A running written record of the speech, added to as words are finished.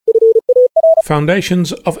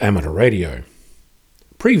Foundations of Amateur Radio.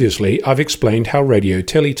 Previously, I've explained how radio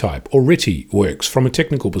teletype, or RTTY, works from a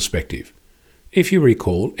technical perspective. If you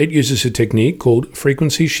recall, it uses a technique called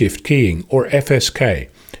frequency shift keying, or FSK,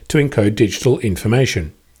 to encode digital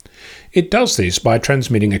information. It does this by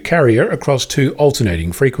transmitting a carrier across two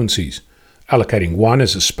alternating frequencies, allocating one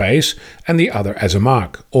as a space and the other as a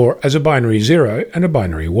mark, or as a binary 0 and a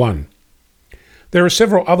binary 1. There are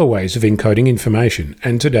several other ways of encoding information,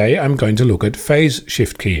 and today I'm going to look at phase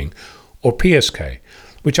shift keying, or PSK,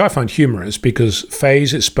 which I find humorous because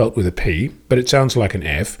phase is spelt with a P, but it sounds like an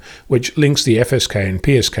F, which links the FSK and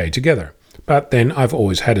PSK together. But then I've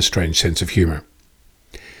always had a strange sense of humor.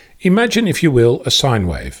 Imagine, if you will, a sine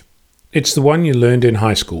wave. It's the one you learned in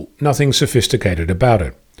high school, nothing sophisticated about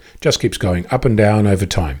it, just keeps going up and down over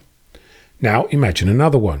time. Now imagine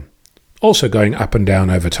another one, also going up and down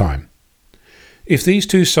over time. If these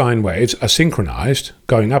two sine waves are synchronized,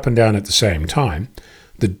 going up and down at the same time,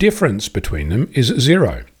 the difference between them is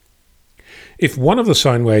 0. If one of the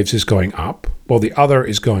sine waves is going up while the other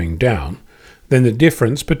is going down, then the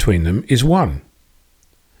difference between them is 1.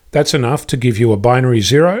 That's enough to give you a binary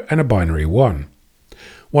 0 and a binary 1.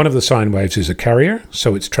 One of the sine waves is a carrier,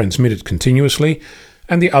 so it's transmitted continuously,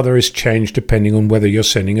 and the other is changed depending on whether you're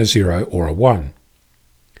sending a 0 or a 1.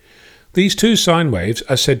 These two sine waves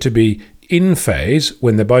are said to be in phase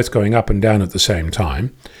when they're both going up and down at the same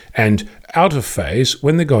time, and out of phase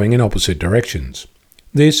when they're going in opposite directions.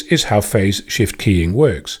 This is how phase shift keying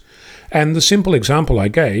works, and the simple example I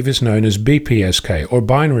gave is known as BPSK, or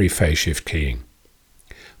binary phase shift keying.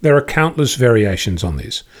 There are countless variations on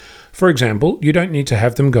this. For example, you don't need to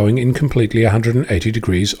have them going in completely 180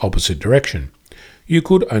 degrees opposite direction. You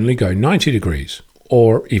could only go 90 degrees,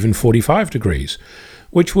 or even 45 degrees,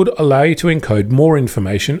 which would allow you to encode more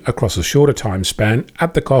information across a shorter time span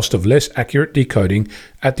at the cost of less accurate decoding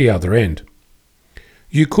at the other end.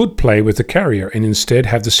 You could play with the carrier and instead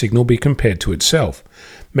have the signal be compared to itself,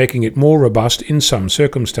 making it more robust in some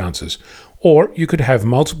circumstances, or you could have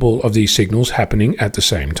multiple of these signals happening at the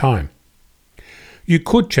same time. You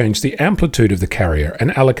could change the amplitude of the carrier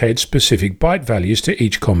and allocate specific byte values to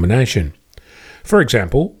each combination. For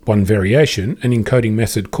example, one variation, an encoding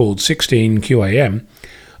method called 16QAM,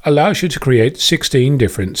 allows you to create 16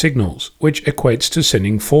 different signals, which equates to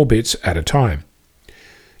sending 4 bits at a time.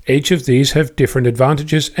 Each of these have different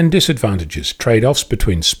advantages and disadvantages, trade-offs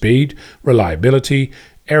between speed, reliability,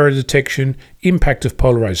 error detection, impact of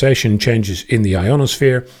polarization changes in the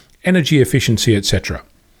ionosphere, energy efficiency, etc.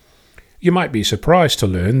 You might be surprised to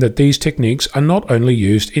learn that these techniques are not only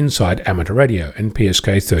used inside amateur radio and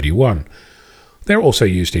PSK-31. They're also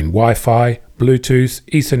used in Wi-Fi, Bluetooth,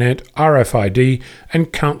 Ethernet, RFID,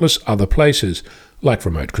 and countless other places, like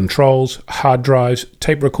remote controls, hard drives,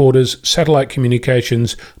 tape recorders, satellite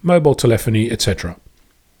communications, mobile telephony, etc.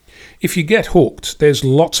 If you get hooked, there's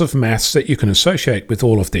lots of maths that you can associate with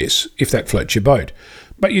all of this, if that floats your boat,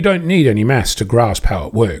 but you don't need any maths to grasp how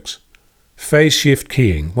it works. Phase shift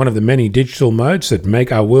keying, one of the many digital modes that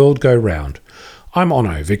make our world go round. I'm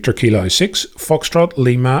Onno, Victor Kilo 6, Foxtrot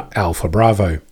Lima Alpha Bravo.